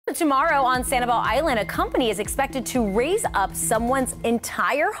Tomorrow on Sanibel Island, a company is expected to raise up someone's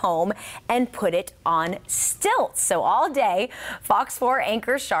entire home and put it on stilts. So all day, Fox 4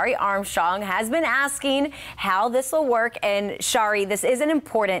 anchor Shari Armstrong has been asking how this will work. And Shari, this is an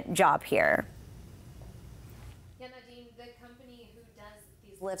important job here.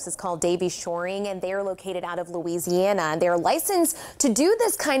 Lifts is called Davy Shoring, and they are located out of Louisiana, and they're licensed to do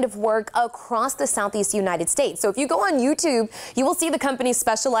this kind of work across the southeast United States. So if you go on YouTube, you will see the company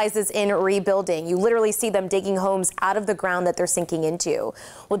specializes in rebuilding. You literally see them digging homes out of the ground that they're sinking into.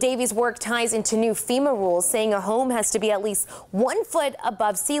 Well, Davy's work ties into new FEMA rules saying a home has to be at least 1 foot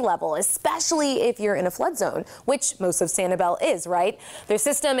above sea level, especially if you're in a flood zone, which most of Sanibel is, right? Their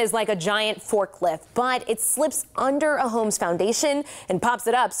system is like a giant forklift, but it slips under a home's foundation and pops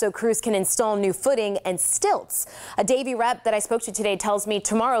it up so crews can install new footing and stilts. A Davy rep that I spoke to today tells me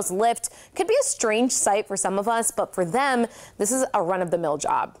tomorrow's lift could be a strange sight for some of us, but for them, this is a run-of-the-mill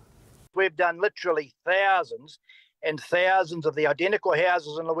job. We've done literally thousands and thousands of the identical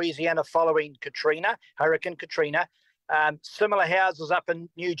houses in Louisiana following Katrina, Hurricane Katrina. Similar houses up in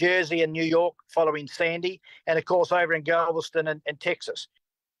New Jersey and New York following Sandy, and of course over in Galveston and Texas.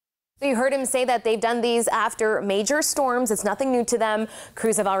 You heard him say that they've done these after major storms. It's nothing new to them.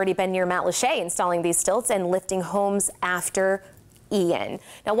 Crews have already been near Mount Lachey installing these stilts and lifting homes after Ian.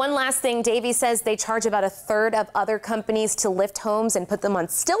 Now, one last thing, Davy says they charge about 1/3 of other companies to lift homes and put them on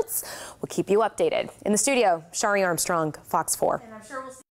stilts. We'll keep you updated. In the studio, Shari Armstrong, Fox 4.